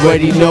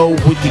already know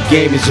what the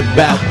game is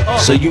about.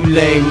 So you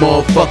lame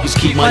motherfuckers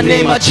keep my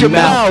name out your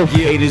mouth.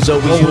 Haters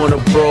always wanna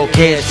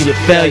broadcast your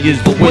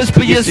failures, but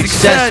whisper your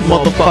success.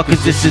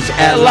 Motherfuckers, this is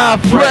Ally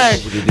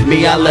Fresh.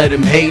 Me, I let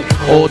them hate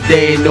all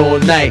day and all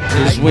night.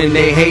 Cause when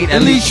they hate,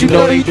 at least you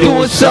know they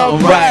doing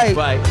something right.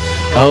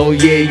 Oh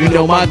yeah, you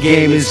know my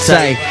game is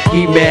tight.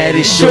 He mad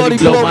as shorty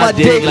blow my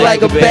dick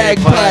like a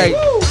bagpipe.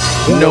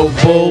 No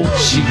bull,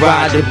 she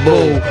ride the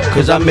bull,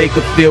 cause I make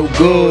her feel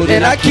good.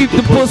 And I keep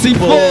the pussy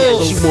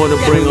full. She wanna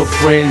bring her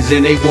friends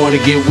and they wanna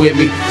get with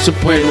me.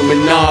 Soprano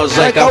Menage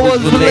like I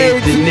was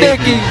related to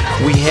Nicki.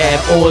 We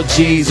had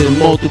orgies and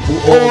multiple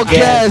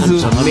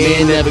orgasms. A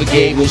man never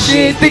gave a She shit.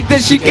 didn't think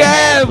that she could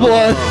have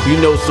one.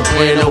 You know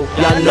Soprano,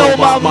 y'all know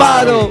my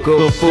motto.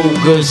 Good food,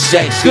 good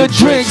sex, Good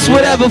drinks,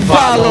 whatever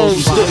follows.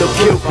 You still a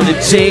kill for the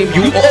team,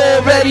 You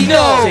already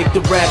know. take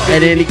the rap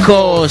at any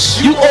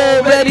cost. You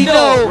already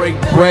know. Break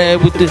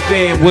bread with the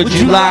fam. Would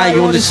you lie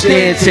on the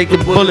stand? Take the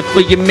bullet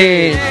for your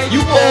man. You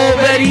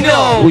already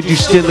know. Would you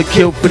still a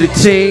kill for the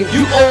team?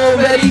 You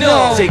already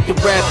know. Take the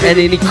rap at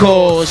any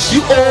cost.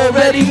 You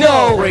already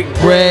know. Break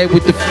bread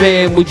with the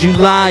fam. Would you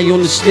lie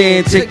on the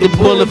stand? Take the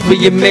bullet for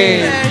your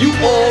man. You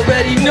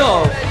already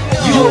know.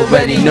 You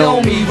already know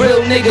me,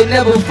 real nigga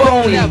never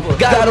phony.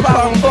 Got a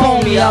problem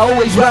for me, I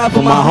always ride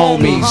for my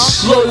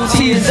homies.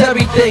 Loyalty is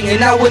everything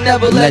and I would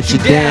never let you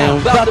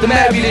down. About to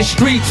marry the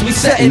streets, we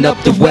setting up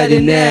the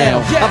wedding now.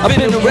 I've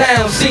been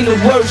around, seen the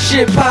worst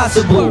shit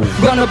possible.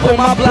 Run up on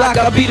my block,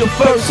 I'll be the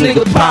first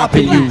nigga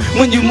popping you.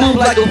 When you move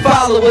like a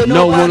follower,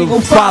 nobody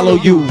will follow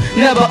you.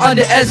 Never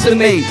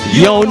underestimate,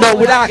 you don't know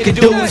what I can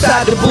do.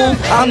 Inside the booth,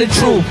 I'm the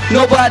truth,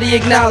 nobody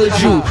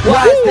acknowledge you.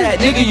 Why is that,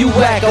 nigga, you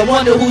whack? I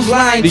wonder who's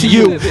lying to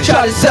you.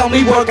 Try to sell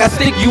me work, I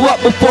stick you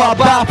up before I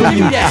buy from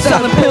you.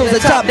 Selling pills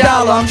at top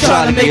dollar, I'm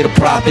trying to make a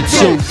profit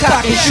too.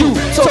 Cock and shoot,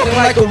 talking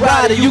like a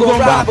rider, you gon'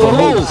 ride for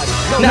who?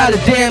 Not a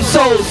damn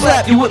soul,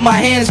 slap you with my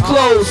hands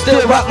closed.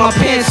 Still rock my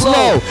pants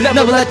low,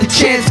 never let the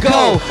chance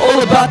go.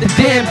 All about the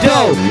damn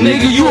dough,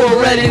 nigga, you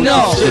already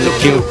know. Still a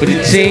kill for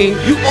the team.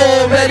 You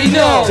already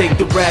know. Take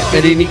the rap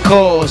at any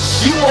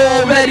cost. You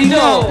already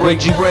know.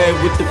 Break your bread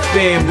with the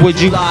fam. Would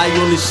you lie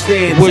on the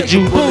stand? Would Take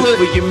you the bullet bullet?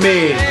 for your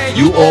man?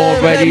 You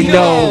already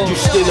know. You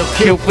still a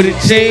kill for the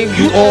team.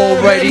 You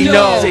already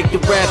know. Take the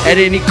rap at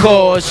any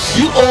cost.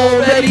 You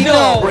already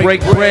know.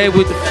 Break bread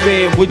with the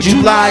fam. Would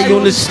you lie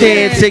on the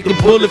stand? Take the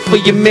bullet for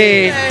your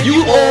man.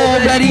 You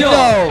already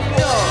know.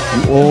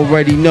 You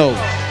already know.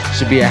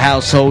 Should be a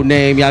household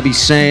name. Y'all be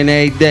saying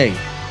every day.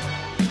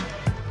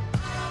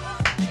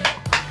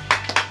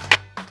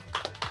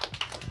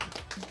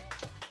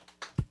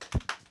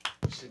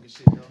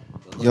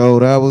 Yo,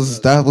 that was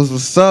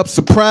what's up.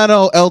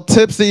 Soprano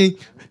L-Tipsy,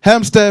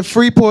 Hempstead,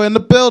 Freeport in the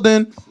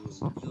building.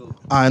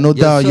 All right, no Yes,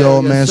 doubt, sir.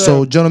 y'all, Yes, man. sir.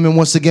 So, gentlemen,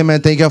 once again,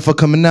 man, thank y'all for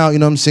coming out. You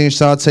know what I'm saying?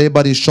 Shout out to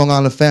everybody, Strong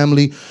Island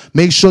family.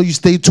 Make sure you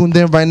stay tuned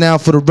in right now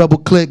for the Rebel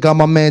Click. Got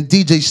my man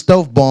DJ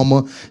Stealth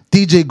Bomber,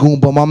 DJ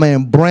Goomba, my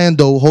man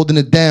Brando holding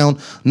it down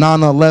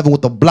 9/11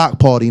 with the block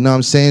party. You know what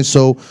I'm saying?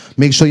 So,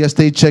 make sure y'all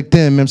stay checked in.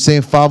 You know what I'm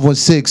saying?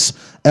 516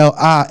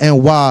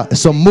 LINY.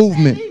 It's a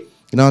movement. You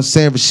know what I'm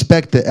saying?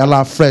 Respect it.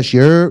 LI Fresh, you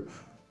heard?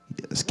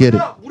 Let's get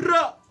it.